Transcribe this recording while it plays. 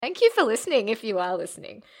Thank you for listening if you are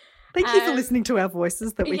listening. Thank you for listening to our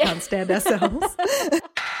voices that we can't stand ourselves.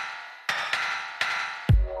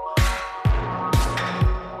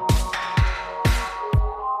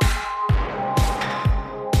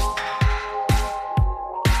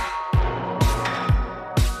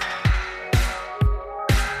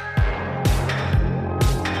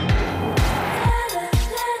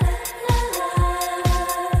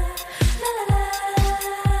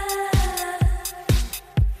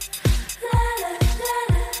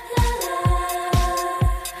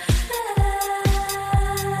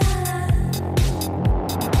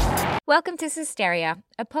 Welcome to Systeria,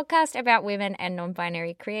 a podcast about women and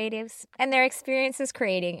non-binary creatives and their experiences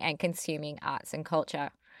creating and consuming arts and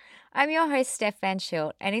culture. I'm your host, Steph Van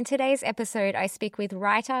Schilt, and in today's episode, I speak with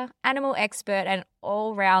writer, animal expert, and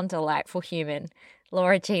all-round delightful human,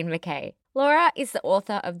 Laura Jean McKay. Laura is the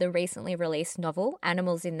author of the recently released novel,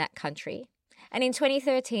 Animals in That Country. And in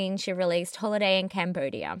 2013, she released Holiday in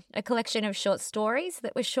Cambodia, a collection of short stories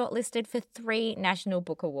that was shortlisted for 3 National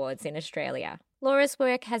Book Awards in Australia. Laura's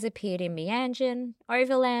work has appeared in Meanjin,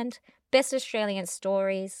 Overland, Best Australian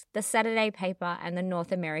Stories, The Saturday Paper, and the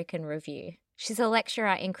North American Review. She's a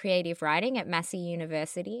lecturer in creative writing at Massey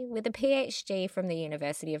University with a PhD from the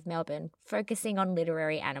University of Melbourne, focusing on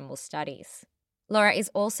literary animal studies. Laura is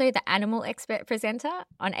also the animal expert presenter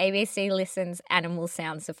on ABC Listen's Animal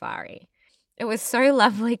Sound Safari. It was so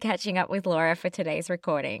lovely catching up with Laura for today's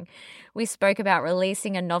recording. We spoke about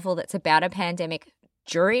releasing a novel that's about a pandemic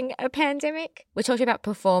during a pandemic. We talked about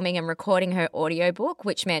performing and recording her audiobook,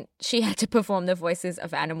 which meant she had to perform the voices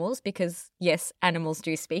of animals because, yes, animals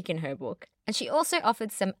do speak in her book. And she also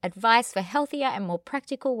offered some advice for healthier and more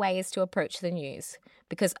practical ways to approach the news,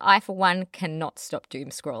 because I, for one, cannot stop doom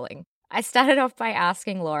scrolling. I started off by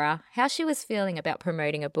asking Laura how she was feeling about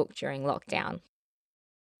promoting a book during lockdown.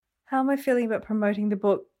 How am I feeling about promoting the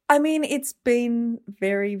book? I mean, it's been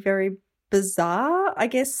very, very bizarre. I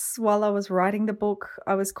guess while I was writing the book,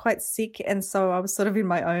 I was quite sick, and so I was sort of in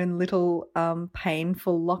my own little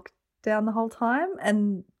painful lockdown the whole time,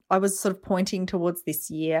 and I was sort of pointing towards this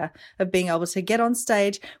year of being able to get on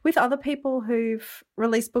stage with other people who've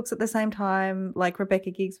released books at the same time, like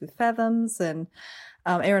Rebecca Giggs with Fathoms and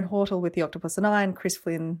Erin Hortle with The Octopus and I and Chris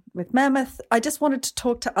Flynn with Mammoth. I just wanted to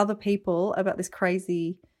talk to other people about this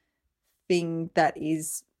crazy thing that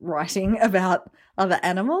is writing about other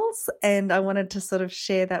animals, and I wanted to sort of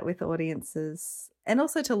share that with audiences and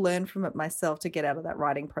also to learn from it myself, to get out of that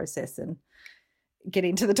writing process and get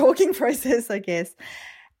into the talking process, I guess.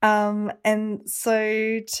 And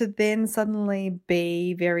so to then suddenly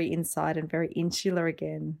be very inside and very insular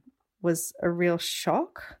again was a real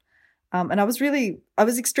shock. And I was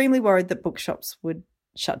extremely worried that bookshops would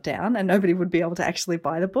shut down and nobody would be able to actually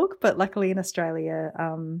buy the book. But luckily in Australia,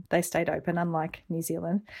 they stayed open, unlike New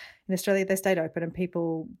Zealand. In Australia, they stayed open and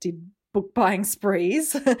people did book buying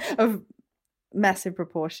sprees of massive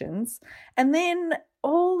proportions. And then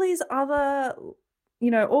all these other,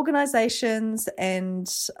 organizations and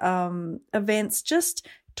events just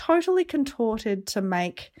totally contorted to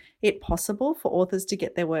make it possible for authors to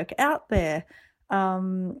get their work out there.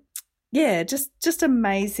 Just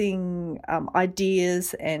amazing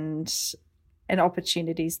ideas and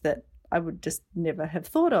opportunities that I would just never have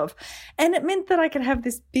thought of. And it meant that I could have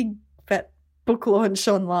this big fat book launch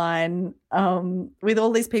online with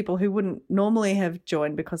all these people who wouldn't normally have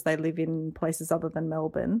joined because they live in places other than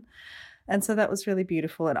Melbourne. And so that was really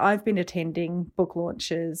beautiful. And I've been attending book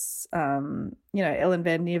launches. Ellen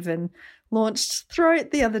Van Niven launched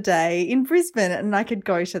Throat the other day in Brisbane, and I could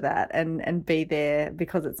go to that and be there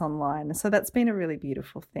because it's online. So that's been a really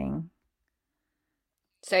beautiful thing.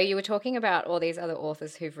 So you were talking about all these other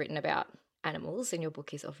authors who've written about animals, and your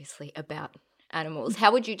book is obviously about animals.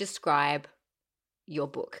 How would you describe your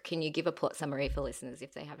book? Can you give a plot summary for listeners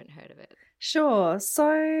if they haven't heard of it? Sure.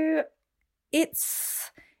 So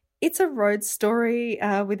it's a road story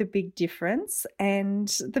with a big difference, and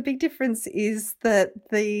the big difference is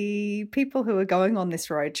that the people who are going on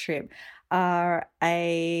this road trip are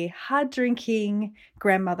a hard-drinking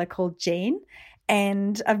grandmother called Jean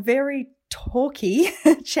and a very talky,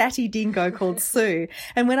 chatty dingo called Sue.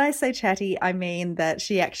 And when I say chatty, I mean that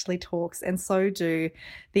she actually talks, and so do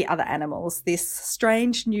the other animals. This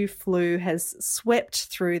strange new flu has swept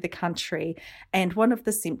through the country, and one of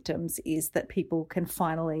the symptoms is that people can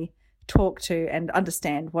finally talk to and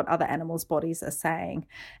understand what other animals' bodies are saying.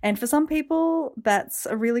 And for some people, that's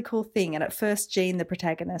a really cool thing. And at first, Jean, the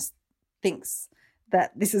protagonist, thinks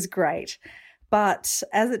that this is great. But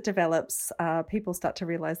as it develops, people start to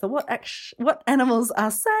realise that what animals are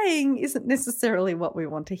saying isn't necessarily what we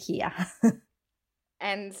want to hear.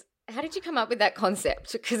 And How did you come up with that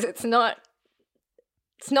concept? Because it's not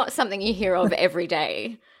something you hear of every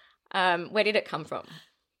day. Where did it come from?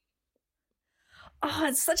 Oh,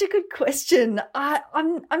 it's such a good question.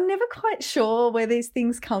 I'm never quite sure where these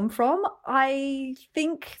things come from. I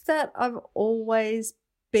think that I've always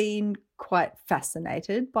been quite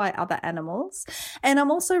fascinated by other animals, and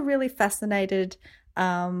I'm also really fascinated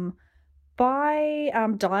by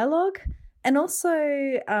dialogue, and also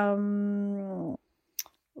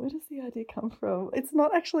where does the idea come from? It's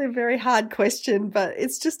not actually a very hard question, but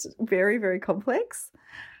it's just very, very complex.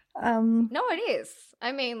 No, it is.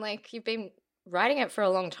 I mean, like, you've been writing it for a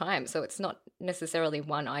long time, so it's not necessarily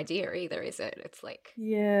one idea either, is it? It's like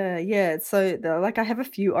yeah. So like I have a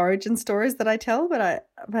few origin stories that I tell, but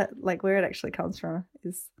like where it actually comes from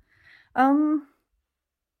is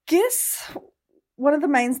guess one of the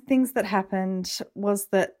main things that happened was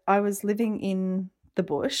that I was living in the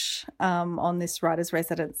bush on this writer's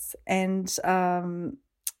residence, and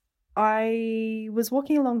I was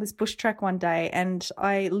walking along this bush track one day, and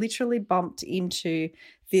I literally bumped into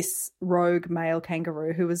this rogue male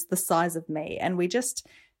kangaroo who was the size of me, and we just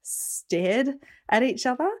stared at each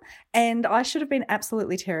other, and I should have been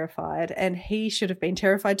absolutely terrified, and he should have been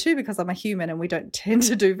terrified too, because I'm a human and we don't tend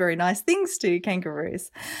to do very nice things to kangaroos.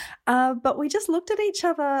 But we just looked at each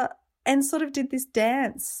other and sort of did this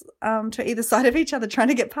dance to either side of each other, trying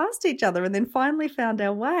to get past each other, and then finally found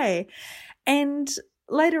our way. And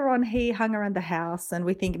later on, he hung around the house, and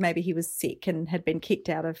we think maybe he was sick and had been kicked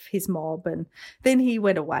out of his mob, and then he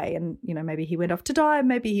went away, and, you know, maybe he went off to die,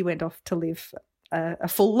 maybe he went off to live a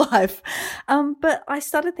full life. But I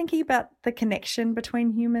started thinking about the connection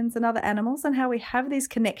between humans and other animals, and how we have these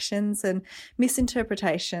connections and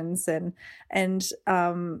misinterpretations and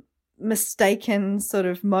mistaken sort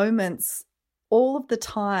of moments all of the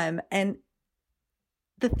time. And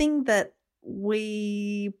the thing that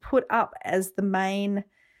we put up as the main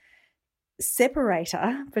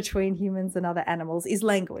separator between humans and other animals is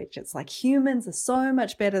language. It's like humans are so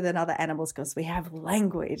much better than other animals because we have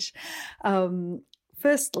language.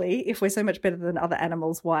 Firstly, if we're so much better than other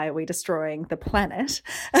animals, why are we destroying the planet?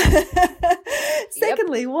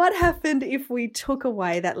 Secondly, what happened if we took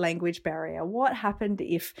away that language barrier? What happened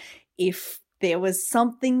if there was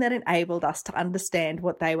something that enabled us to understand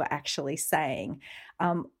what they were actually saying?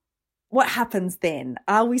 What happens then?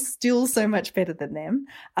 Are we still so much better than them?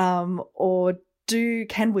 Or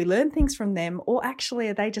can we learn things from them? Or actually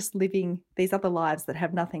are they just living these other lives that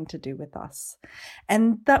have nothing to do with us?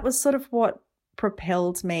 And that was sort of what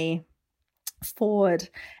propelled me forward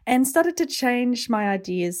and started to change my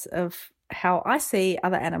ideas of how I see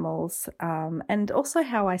other animals, and also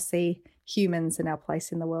how I see humans and our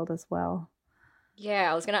place in the world as well.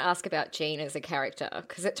 Yeah, I was going to ask about Jean as a character,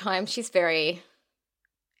 because at times she's very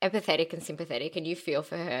empathetic and sympathetic, and you feel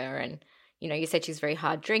for her, and, you know, you said she's very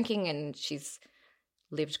hard drinking and she's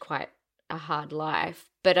lived quite a hard life,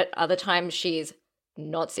 but at other times she is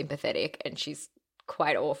not sympathetic and she's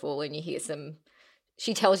quite awful, and you hear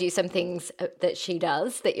she tells you some things that she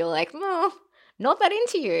does that you're like, oh, not that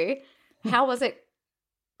into you. How was it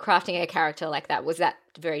crafting a character like that? Was that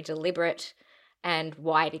very deliberate, and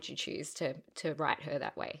why did you choose to write her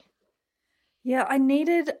that way? Yeah, I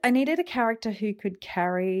needed a character who could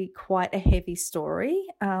carry quite a heavy story,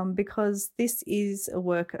 because this is a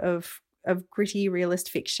work of gritty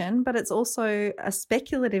realist fiction, but it's also a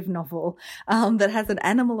speculative novel that has an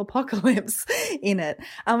animal apocalypse in it.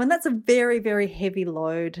 And that's a very, very heavy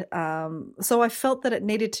load. So I felt that it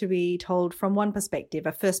needed to be told from one perspective,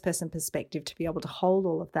 a first-person perspective, to be able to hold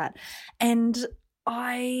all of that. And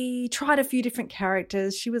I tried a few different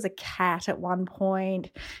characters. She was a cat at one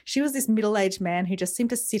point. She was this middle-aged man who just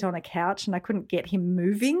seemed to sit on a couch and I couldn't get him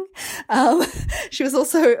moving. She was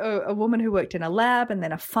also a woman who worked in a lab, and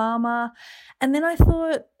then a farmer. And then I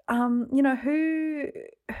thought, you know,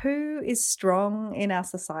 who is strong in our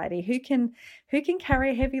society? Who can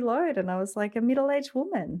carry a heavy load? And I was like, a middle-aged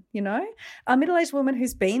woman, you know, a middle-aged woman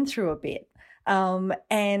who's been through a bit.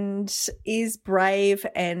 And is brave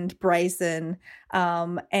and brazen,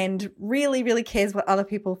 and really, really cares what other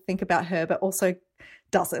people think about her, but also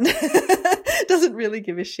doesn't really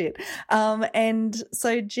give a shit. And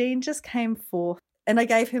so Jean just came forth, and I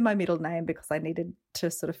gave her my middle name because I needed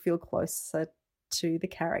to sort of feel closer to the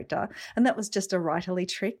character. And that was just a writerly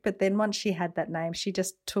trick. But then once she had that name, she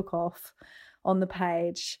just took off on the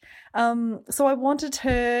page. So I wanted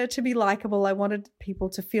her to be likable. I wanted people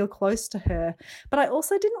to feel close to her, but I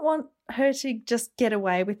also didn't want her to just get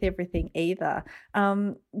away with everything either.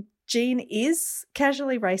 Jean is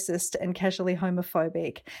casually racist and casually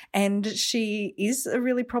homophobic, and she is a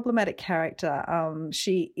really problematic character.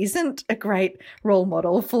 She isn't a great role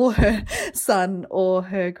model for her son or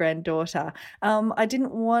her granddaughter. I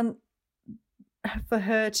didn't want for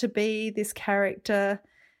her to be this character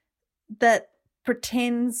that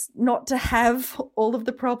pretends not to have all of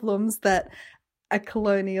the problems that a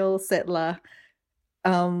colonial settler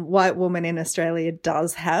white woman in Australia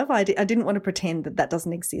does have. I didn't want to pretend that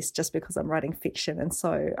doesn't exist just because I'm writing fiction, and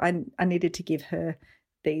so I needed to give her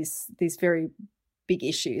these very big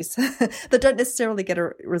issues that don't necessarily get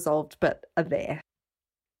resolved but are there.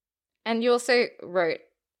 And you also wrote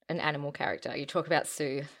an animal character. You talk about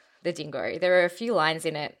Sue, the dingo. There are a few lines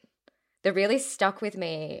in it that really stuck with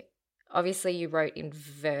me. Obviously, you wrote in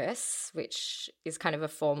verse, which is kind of a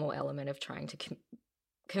formal element of trying to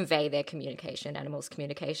convey their communication, animals'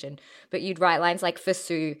 communication. But you'd write lines like, for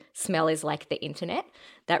Sue, smell is like the internet.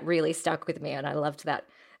 That really stuck with me, and I loved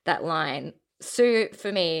that line. Sue,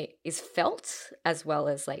 for me, is felt as well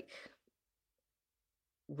as like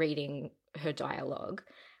reading her dialogue.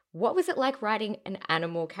 What was it like writing an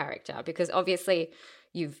animal character? Because obviously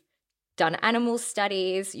you've done animal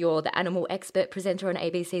studies, you're the animal expert presenter on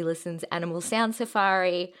ABC Listen's Animal Sound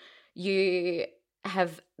Safari. You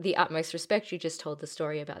have the utmost respect. You just told the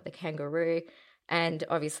story about the kangaroo. And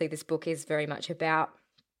obviously this book is very much about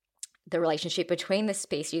the relationship between the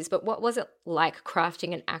species. But what was it like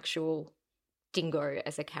crafting an actual dingo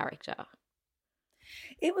as a character?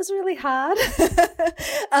 It was really hard.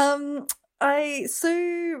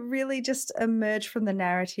 Sue really just emerged from the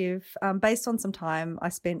narrative based on some time I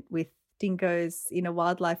spent with dingoes in a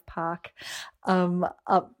wildlife park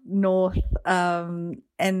up north, and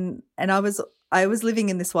I was living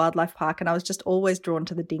in this wildlife park, and I was just always drawn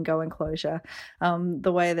to the dingo enclosure.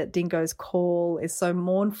 The way that dingoes call is so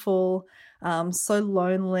mournful, so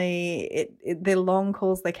lonely. Their long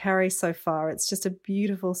calls they carry so far. It's just a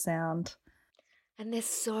beautiful sound. And they're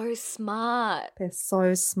so smart. They're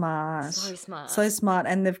so smart. So smart. So smart.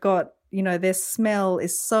 And they've got, their smell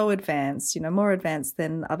is so advanced, more advanced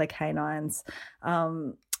than other canines.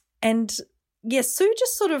 And yeah, Sue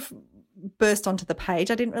just sort of burst onto the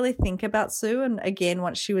page. I didn't really think about Sue. And again,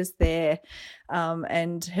 once she was there,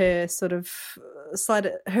 and her sort of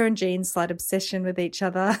her and Jean's slight obsession with each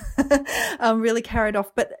other really carried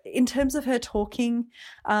off. But in terms of her talking,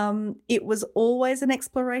 it was always an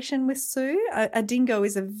exploration with Sue. A dingo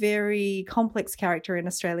is a very complex character in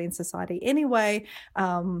Australian society anyway.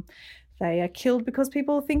 They are killed because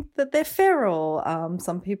people think that they're feral.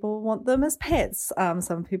 Some people want them as pets.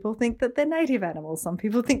 Some people think that they're native animals. Some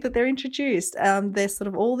people think that they're introduced. They're sort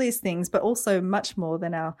of all these things, but also much more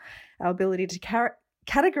than our ability to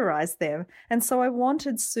categorize them. And so I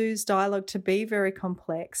wanted Sue's dialogue to be very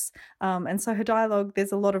complex. And so her dialogue,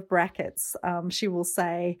 there's a lot of brackets. She will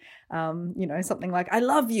say, something like, I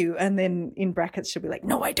love you. And then in brackets, she'll be like,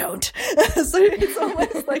 no, I don't. So it's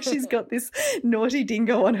almost like she's got this naughty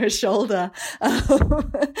dingo on her shoulder,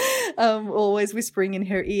 always whispering in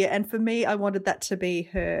her ear. And for me, I wanted that to be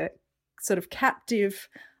her sort of captive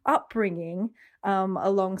upbringing,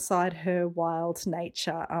 alongside her wild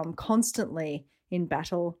nature, constantly in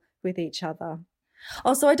battle with each other.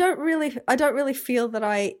 Also, I don't really feel that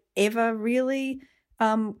I ever really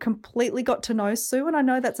completely got to know Sue, and I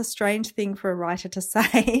know that's a strange thing for a writer to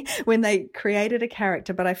say when they created a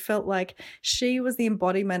character, but I felt like she was the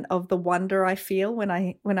embodiment of the wonder I feel when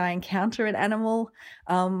I encounter an animal,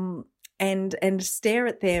 and stare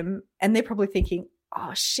at them, and they're probably thinking,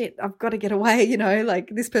 oh shit, I've got to get away, like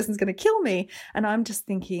this person's going to kill me. And I'm just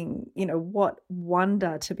thinking, what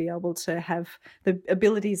wonder to be able to have the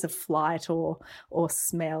abilities of flight or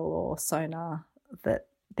smell or sonar that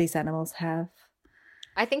these animals have.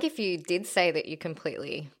 I think if you did say that you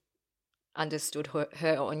completely understood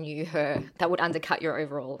her or knew her, that would undercut your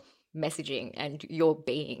overall messaging and your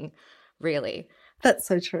being, really. That's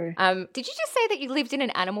so true. Did you just say that you lived in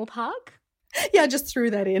an animal park? Yeah, I just threw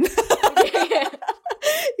that in. Yeah.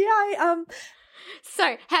 Yeah,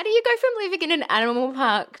 So how do you go from living in an animal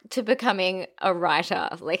park to becoming a writer?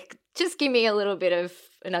 Like, just give me a little bit of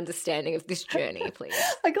an understanding of this journey, please.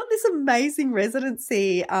 I got this amazing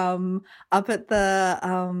residency up at the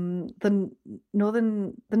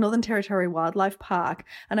Northern Territory Wildlife Park,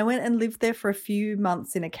 and I went and lived there for a few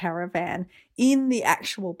months in a caravan in the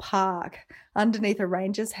actual park underneath a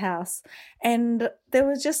ranger's house. And there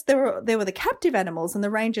were the captive animals, and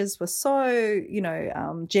the rangers were so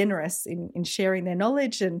generous in sharing their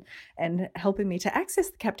knowledge and helping me to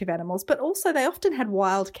access the captive animals, but also they often had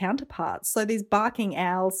wild counterparts. So these barking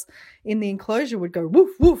owls in the enclosure would go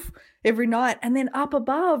woof woof, every night. And then up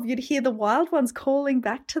above, you'd hear the wild ones calling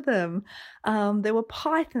back to them. There were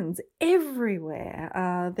pythons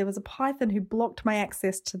everywhere. There was a python who blocked my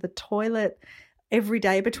access to the toilet every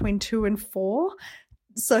day between 2 and 4.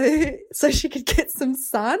 So she could get some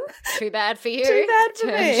sun. Too bad for you. Too bad for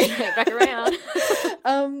Turn me. straight back around.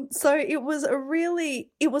 So it was a really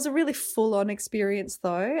full on experience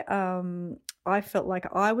though. I felt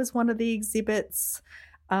like I was one of the exhibits.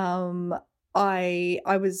 I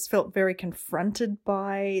felt very confronted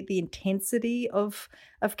by the intensity of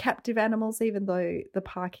captive animals, even though the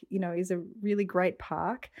park, is a really great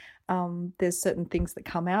park. There's certain things that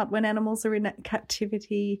come out when animals are in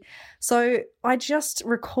captivity. So I just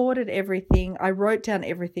recorded everything. I wrote down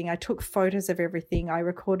everything. I took photos of everything. I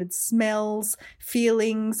recorded smells,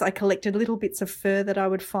 feelings. I collected little bits of fur that I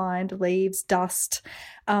would find, leaves, dust.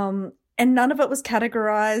 And none of it was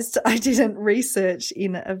categorized. I didn't research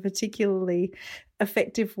in a particularly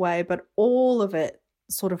effective way, but all of it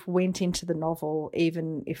sort of went into the novel,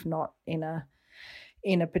 even if not in a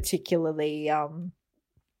particularly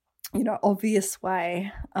obvious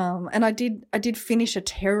way. And I did finish a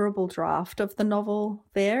terrible draft of the novel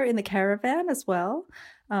there in the caravan as well.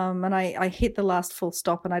 And I hit the last full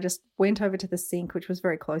stop and I just went over to the sink, which was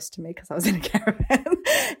very close to me because I was in a caravan,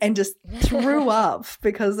 and just threw up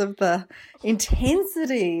because of the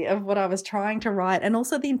intensity of what I was trying to write, and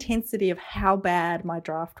also the intensity of how bad my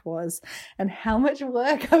draft was and how much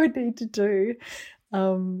work I would need to do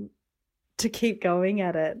to keep going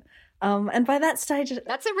at it. And by that stage...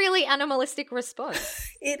 That's a really animalistic response.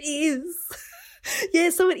 It is. Yeah,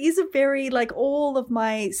 so it is a very, all of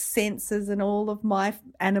my senses and all of my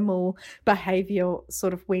animal behaviour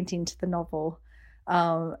sort of went into the novel.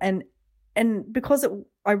 And because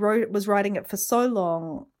I was writing it for so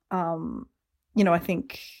long, I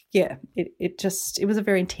think, it was a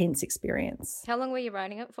very intense experience. How long were you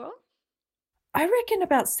writing it for? I reckon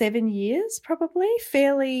about 7 years, probably,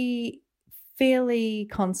 fairly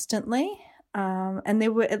constantly. And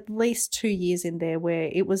there were at least 2 years in there where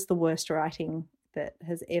it was the worst writing that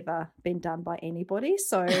has ever been done by anybody.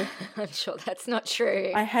 So I'm sure that's not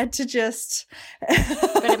true. I had to just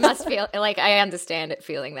but it must feel like, I understand it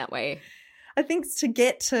feeling that way. I think to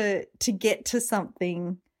get to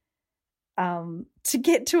something, to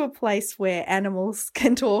get to a place where animals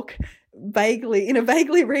can talk in a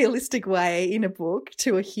vaguely realistic way in a book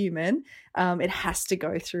to a human, it has to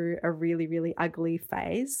go through a really, really ugly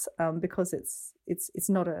phase, because it's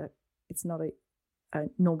not a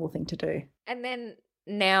normal thing to do. And then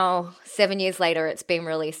now, 7 years later, it's been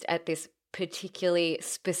released at this particularly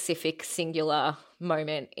specific singular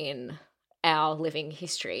moment in our living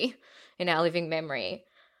history, in our living memory.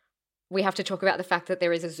 We have to talk about the fact that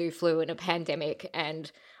there is a zoo flu and a pandemic,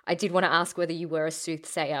 and I did want to ask whether you were a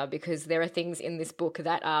soothsayer, because there are things in this book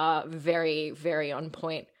that are very, very on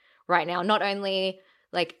point right now. Not only,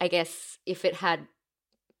 I guess, if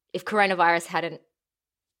coronavirus hadn't,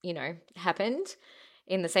 happened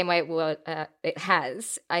in the same way it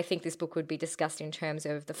has, I think this book would be discussed in terms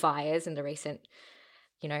of the fires and the recent,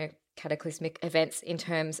 cataclysmic events in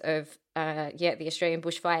terms of, the Australian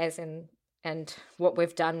bushfires and what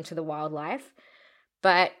we've done to the wildlife.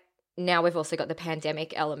 But now we've also got the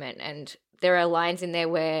pandemic element, and there are lines in there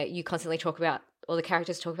where you constantly talk about, or the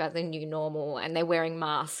characters talk about, the new normal, and they're wearing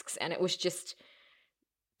masks, and it was just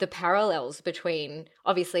the parallels between,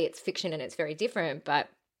 obviously it's fiction and it's very different, but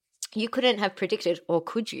you couldn't have predicted, or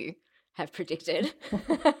could you have predicted,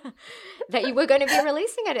 that you were going to be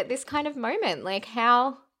releasing it at this kind of moment?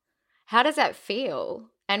 How does that feel?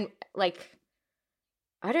 And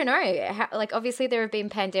I don't know, obviously there have been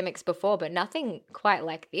pandemics before, but nothing quite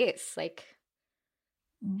like this.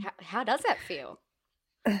 How does that feel?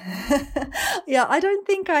 Yeah, I don't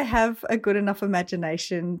think I have a good enough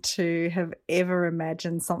imagination to have ever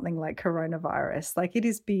imagined something like coronavirus. It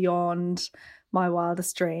is beyond my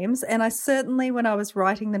wildest dreams. And I certainly, when I was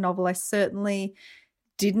writing the novel, I certainly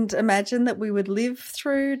didn't imagine that we would live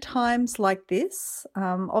through times like this.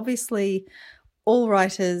 Obviously, all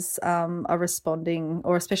writers are responding,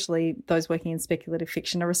 or especially those working in speculative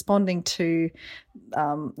fiction, are responding to,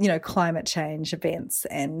 climate change events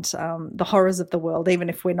and the horrors of the world, even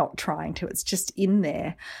if we're not trying to. It's just in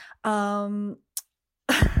there.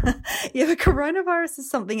 Yeah, but coronavirus is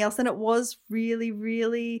something else, and it was really,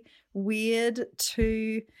 really weird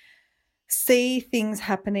to see things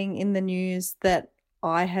happening in the news that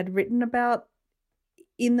I had written about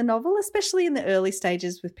in the novel, especially in the early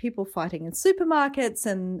stages, with people fighting in supermarkets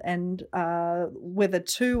and whether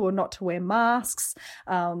to or not to wear masks,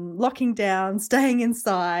 locking down, staying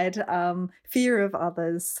inside, fear of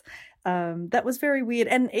others. that was very weird.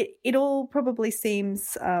 And it all probably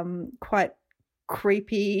seems quite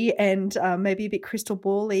creepy and maybe a bit crystal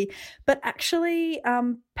ball-y, but actually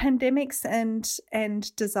pandemics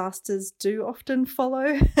and disasters do often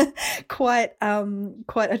follow quite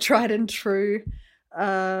a tried and true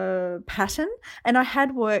pattern. And I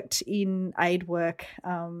had worked in aid work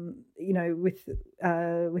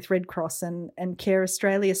with Red Cross and Care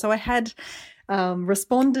Australia, so I had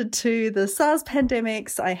responded to the SARS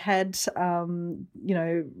pandemics. I had,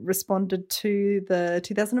 responded to the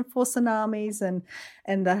 2004 tsunamis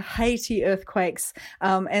and the Haiti earthquakes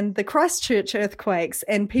and the Christchurch earthquakes.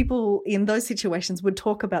 And people in those situations would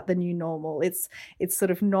talk about the new normal. It's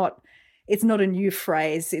sort of not. It's not a new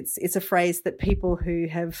phrase. It's a phrase that people who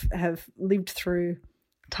have lived through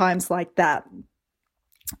times like that,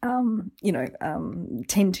 tend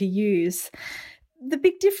to use. The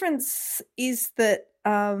big difference is that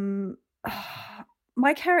my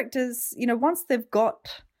characters, once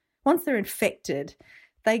they're infected,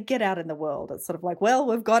 they get out in the world. It's sort of like, well,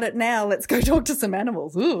 we've got it now. Let's go talk to some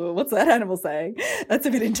animals. Ooh, what's that animal saying? That's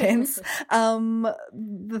a bit intense.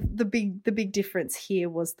 The big difference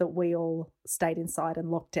here was that we all stayed inside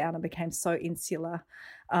and locked down and became so insular,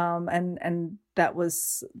 and that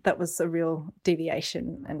was a real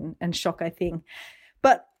deviation and shock, I think.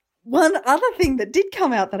 But one other thing that did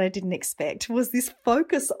come out that I didn't expect was this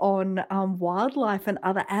focus on wildlife and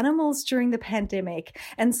other animals during the pandemic.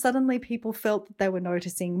 And suddenly people felt that they were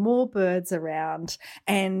noticing more birds around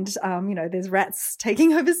and, there's rats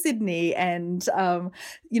taking over Sydney and,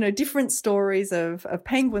 different stories of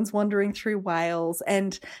penguins wandering through Wales.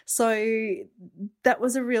 And so that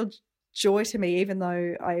was a real joy to me, even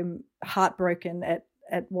though I'm heartbroken at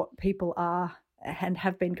what people are and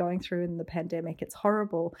have been going through in the pandemic. It's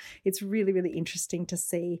horrible. It's really, really interesting to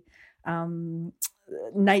see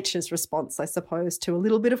nature's response, I suppose, to a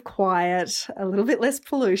little bit of quiet, a little bit less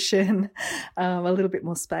pollution, a little bit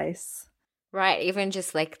more space. Right. Even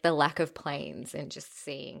just like the lack of planes and just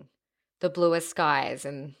seeing the bluer skies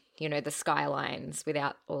and, the skylines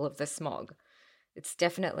without all of the smog. It's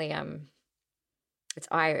definitely, it's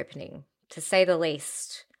eye-opening, to say the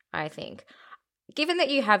least, I think. Given that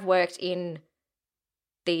you have worked in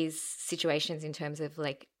these situations in terms of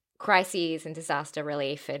like crises and disaster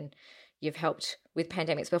relief, and you've helped with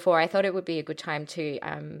pandemics before, I thought it would be a good time to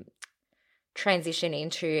transition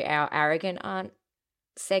into our Arrogant Aunt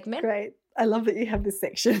segment. Great. I love that you have this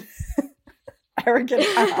section. Arrogant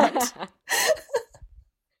Aunt.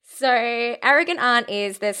 So Arrogant Aunt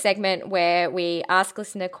is the segment where we ask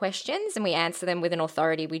listener questions and we answer them with an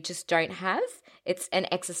authority we just don't have. It's an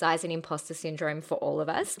exercise in imposter syndrome for all of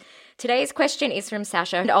us. Today's question is from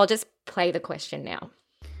Sasha, and I'll just play the question now.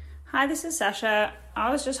 Hi, this is Sasha.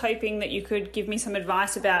 I was just hoping that you could give me some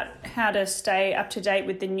advice about how to stay up to date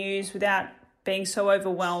with the news without being so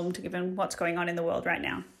overwhelmed given what's going on in the world right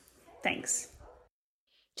now. Thanks.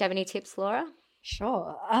 Do you have any tips, Laura?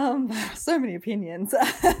 Sure. So many opinions.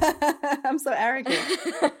 I'm so arrogant.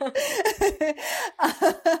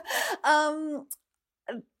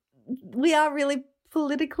 We are really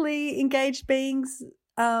politically engaged beings,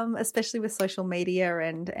 especially with social media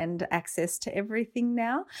and access to everything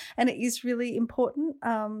now. And it is really important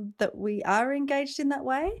that we are engaged in that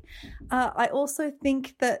way. I also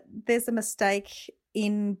think that there's a mistake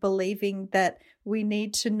in believing that we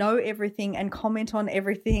need to know everything and comment on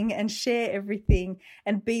everything and share everything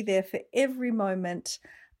and be there for every moment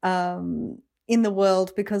in the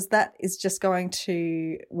world, because that is just going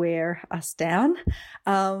to wear us down.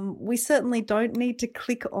 We certainly don't need to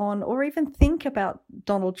click on or even think about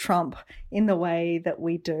Donald Trump in the way that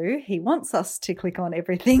we do. He wants us to click on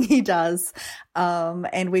everything he does,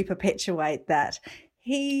 and we perpetuate that.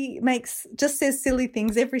 He just says silly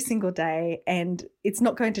things every single day, and it's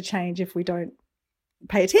not going to change if we don't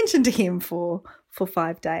pay attention to him for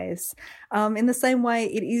 5 days. In the same way,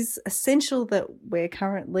 it is essential that we're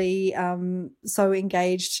currently so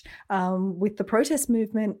engaged with the protest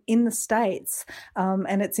movement in the States,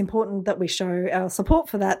 and it's important that we show our support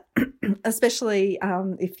for that, especially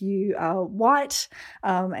if you are white,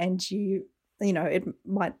 and it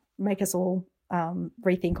might make us all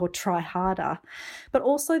rethink or try harder. But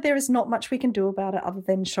also there is not much we can do about it other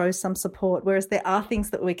than show some support, whereas there are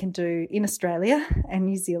things that we can do in Australia and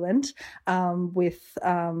New Zealand with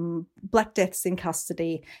Black deaths in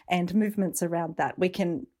custody and movements around that. We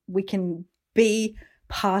can be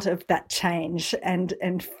part of that change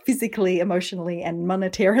and physically, emotionally and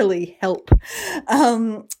monetarily help.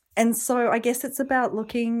 And so I guess it's about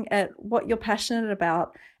looking at what you're passionate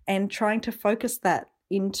about and trying to focus that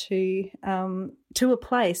into to a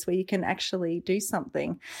place where you can actually do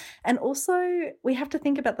something. And also we have to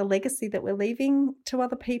think about the legacy that we're leaving to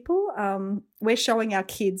other people. We're showing our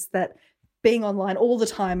kids that being online all the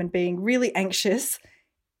time and being really anxious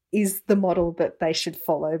is the model that they should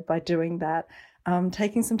follow by doing that.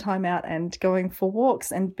 Taking some time out and going for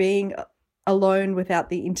walks and being alone without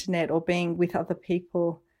the internet or being with other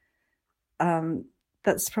people,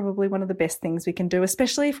 that's probably one of the best things we can do,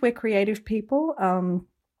 especially if we're creative people.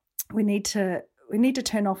 We need to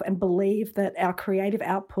turn off and believe that our creative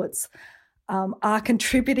outputs are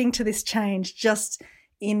contributing to this change, just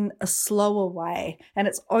in a slower way. And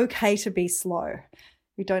it's okay to be slow.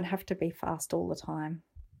 We don't have to be fast all the time.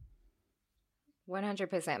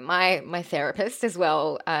 100%. My therapist as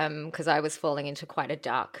well, because I was falling into quite a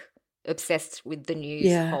dark, obsessed with the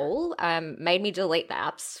news hole, made me delete the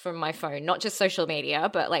apps from my phone, not just social media,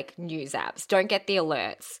 but like news apps. Don't get the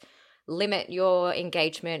alerts. Limit your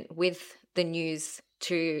engagement with the news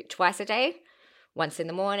to twice a day, once in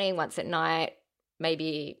the morning, once at night,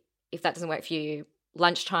 maybe if that doesn't work for you,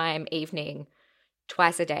 lunchtime, evening,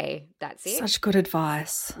 twice a day. That's it. Such good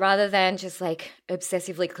advice. Rather than just like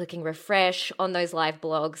obsessively clicking refresh on those live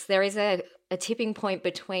blogs, there is a tipping point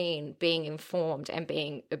between being informed and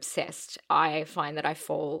being obsessed. I find that I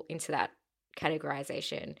fall into that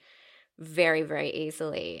categorization very, very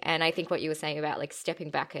easily. And I think what you were saying about like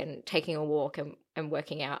stepping back and taking a walk and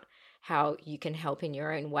working out how you can help in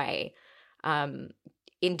your own way.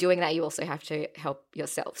 In doing that, you also have to help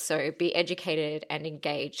yourself. So be educated and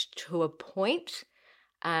engaged to a point.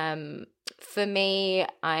 For me,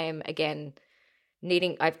 I'm again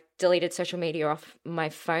I've deleted social media off my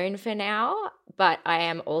phone for now, but I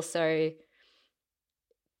am also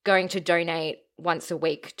going to donate once a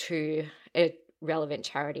week to a relevant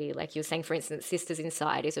charity. Like you're saying, for instance, Sisters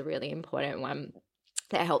Inside is a really important one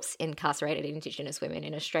that helps incarcerated Indigenous women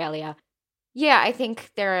in Australia. Yeah, I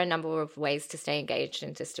think there are a number of ways to stay engaged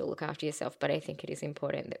and to still look after yourself, but I think it is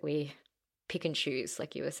important that we pick and choose,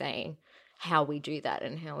 like you were saying, how we do that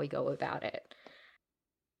and how we go about it.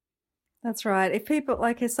 That's right.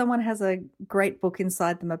 If someone has a great book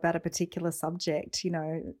inside them about a particular subject,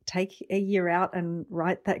 take a year out and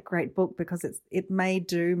write that great book, because it may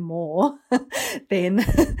do more than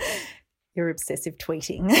your obsessive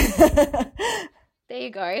tweeting. There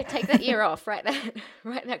you go. Take that year off. Write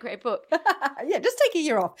that great book. Yeah, just take a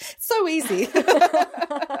year off. It's so easy.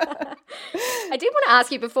 I did want to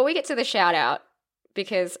ask you before we get to the shout out,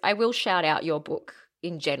 because I will shout out your book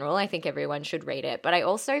in general. I think everyone should read it, but I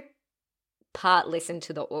also listened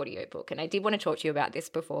to the audiobook, and I did want to talk to you about this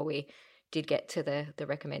before we did get to the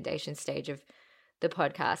recommendation stage of the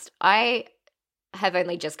podcast. I have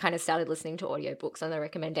only just kind of started listening to audiobooks on the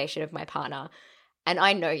recommendation of my partner. And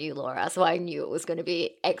I know you, Laura, so I knew it was going to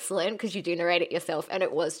be excellent because you do narrate it yourself, and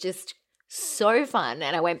it was just so fun.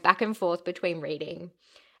 And I went back and forth between reading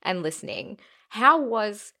and listening. How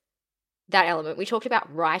was that element? We talked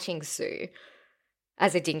about writing Sue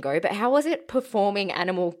as a dingo, but how was it performing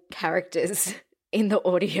animal characters in the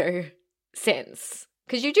audio sense?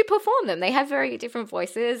 Because you do perform them. They have very different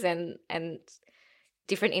voices and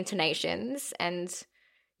different intonations. And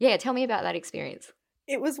yeah, tell me about that experience.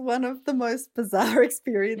 It was one of the most bizarre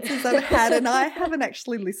experiences I've had, and I haven't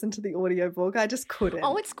actually listened to the audiobook. I just couldn't.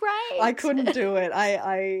 Oh, it's great. I couldn't do it.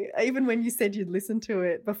 I even when you said you'd listened to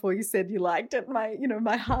it before you said you liked it,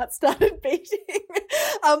 my heart started beating.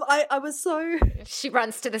 I was so... She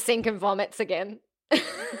runs to the sink and vomits again.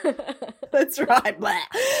 That's right.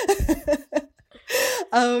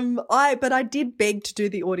 But I did beg to do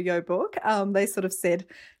the audiobook. They sort of said,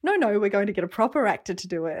 no, we're going to get a proper actor to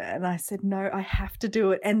do it. And I said, no, I have to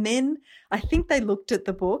do it. And then I think they looked at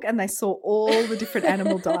the book and they saw all the different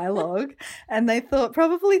animal dialogue, and they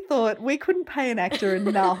probably thought we couldn't pay an actor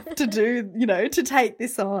enough to do, to take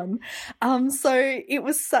this on. So it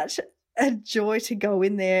was such a joy to go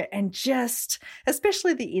in there and just,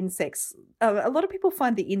 especially the insects. A lot of people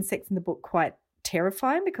find the insects in the book quite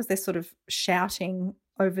terrifying because they're sort of shouting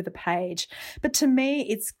over the page, but to me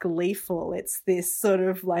it's gleeful. It's this sort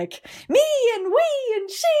of like me and we and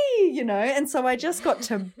she, and so I just got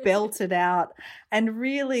to belt it out and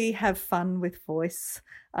really have fun with voice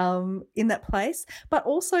in that place. But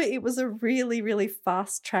also it was a really, really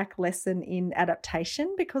fast track lesson in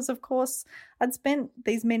adaptation, because of course I'd spent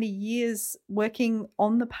these many years working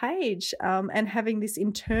on the page and having this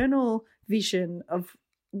internal vision of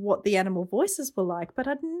what the animal voices were like, but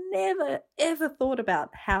I'd never, ever thought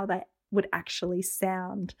about how they would actually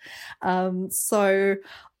sound. So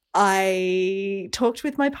I talked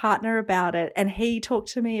with my partner about it, and he talked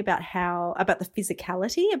to me about the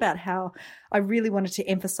physicality, about how I really wanted to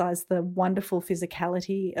emphasize the wonderful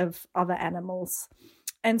physicality of other animals.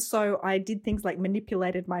 And so I did things like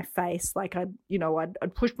manipulated my face, like I'd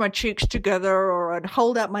push my cheeks together, or I'd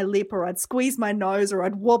hold out my lip, or I'd squeeze my nose, or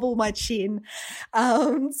I'd wobble my chin.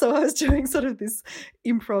 So I was doing sort of this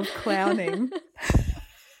improv clowning.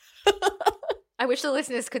 I wish the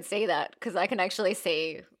listeners could see that, because I can actually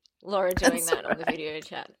see Laura doing that on the video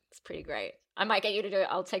chat. It's pretty great. I might get you to do it.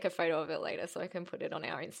 I'll take a photo of it later so I can put it on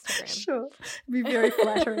our Instagram. Sure. It'd be very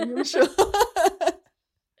flattering, I'm sure.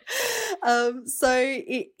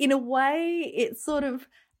 In a way, it sort of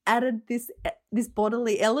added this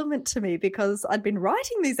bodily element to me, because I'd been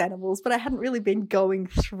writing these animals, but I hadn't really been going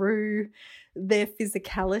through their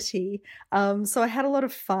physicality. So I had a lot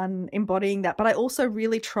of fun embodying that, but I also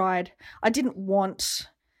really tried. I didn't want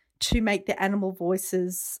to make the animal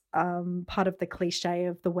voices part of the cliche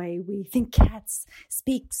of the way we think cats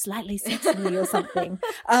speak slightly sexily or something.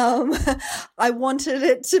 I wanted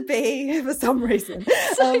it to be, for some reason,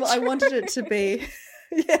 I wanted it to be,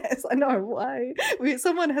 yes, I know why.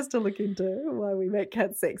 Someone has to look into why we make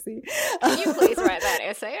cats sexy. Can you please write that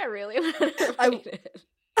essay? I really want to read it.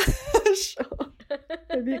 Sure.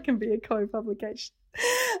 Maybe it can be a co-publication.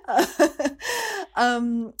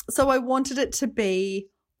 So I wanted it to be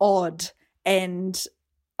odd and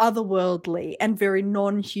otherworldly and very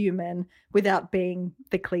non-human without being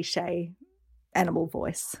the cliche animal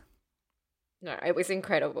voice. No, it was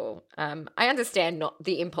incredible. I understand not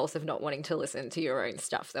the impulse of not wanting to listen to your own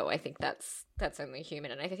stuff, though. I think that's only human,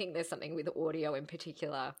 and I think there's something with audio in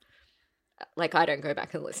particular. Like, I don't go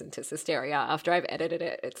back and listen to Cysteria after I've edited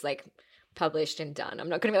it. It's like published and done. I'm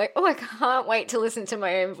not going to be like, oh, I can't wait to listen to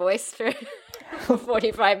my own voice for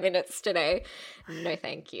 45 minutes today. No,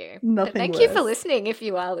 thank you. Thank you for listening, if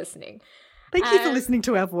you are listening. Thank you for listening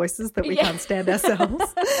to our voices that we can't stand ourselves.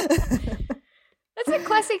 That's a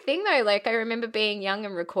classic thing, though. Like, I remember being young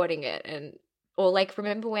and recording it, or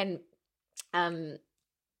remember when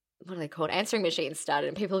what are they called? Answering machines started,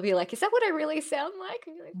 and people would be like, is that what I really sound like?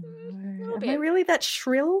 And you're like, a little bit. Am I really that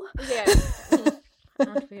shrill? Yeah.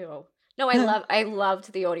 I feel. No, I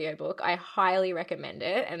loved the audiobook. I highly recommend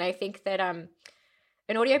it. And I think that an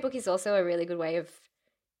audiobook is also a really good way of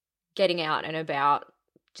getting out and about,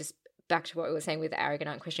 just back to what we were saying with the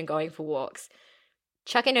arrogant aunt question, going for walks.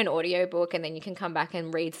 Chuck in an audiobook, and then you can come back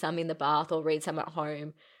and read some in the bath or read some at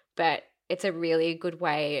home. But it's a really good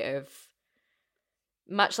way of,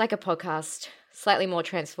 much like a podcast, slightly more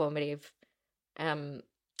transformative. I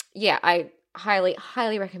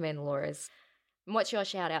highly recommend Laura's. What's your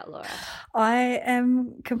shout out, Laura? I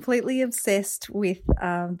am completely obsessed with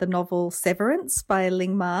the novel Severance by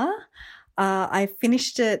Ling Ma. I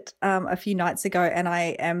finished it a few nights ago, and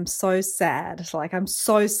I am so sad. I'm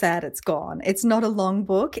so sad it's gone. It's not a long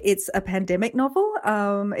book. It's a pandemic novel.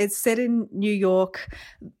 It's set in New York.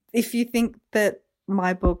 If you think that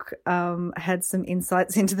my book had some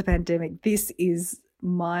insights into the pandemic, this is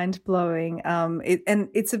mind-blowing.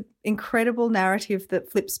 It's an incredible narrative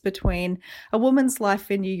that flips between a woman's life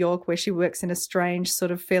in New York, where she works in a strange, sort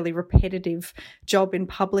of fairly repetitive job in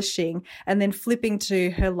publishing, and then flipping to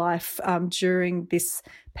her life during this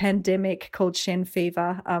pandemic called Shen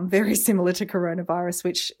fever, very similar to coronavirus,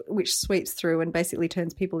 which sweeps through and basically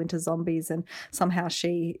turns people into zombies, and somehow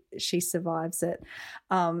she survives it.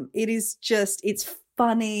 It's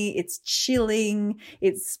funny, it's chilling,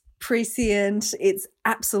 it's prescient, it's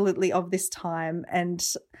absolutely of this time. And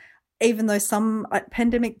even though some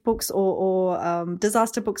pandemic books or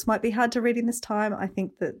disaster books might be hard to read in this time, I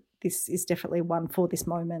think that this is definitely one for this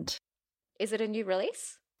moment. Is it a new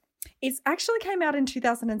release? It actually came out in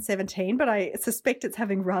 2017, but I suspect it's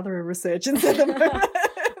having rather a resurgence at the moment.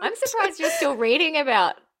 I'm surprised you're still reading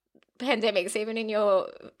about pandemics, even in your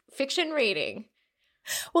fiction reading.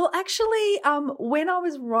 Well, actually, when I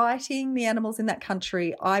was writing The Animals in That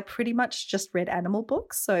Country, I pretty much just read animal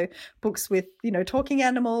books. So books with, talking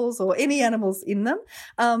animals or any animals in them,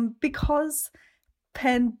 because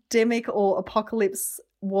pandemic or apocalypse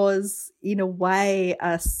was in a way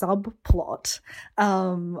a subplot.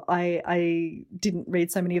 I didn't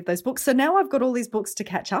read so many of those books. So now I've got all these books to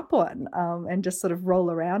catch up on and just sort of roll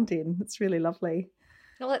around in. It's really lovely.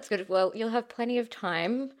 Well, that's good. Well, you'll have plenty of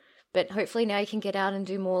time. But hopefully now you can get out and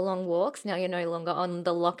do more long walks. Now you're no longer on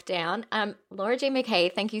the lockdown. Laura G.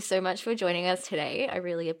 McKay, thank you so much for joining us today. I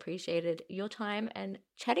really appreciated your time and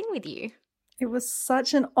chatting with you. It was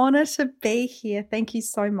such an honour to be here. Thank you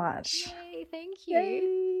so much. Yay, thank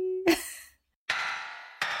you. Yay.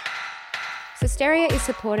 Sisteria is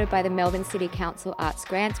supported by the Melbourne City Council Arts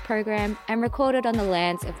Grants Program and recorded on the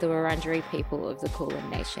lands of the Wurundjeri people of the Kulin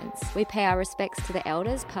Nations. We pay our respects to the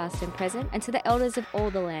elders, past and present, and to the elders of all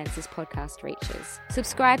the lands this podcast reaches.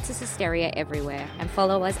 Subscribe to Sisteria everywhere and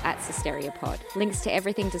follow us at SisteriaPod. Links to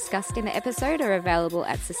everything discussed in the episode are available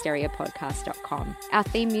at sisteriapodcast.com. Our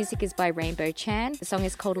theme music is by Rainbow Chan. The song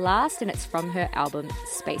is called Last and it's from her album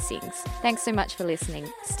Spacings. Thanks so much for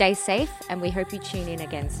listening. Stay safe and we hope you tune in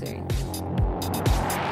again soon.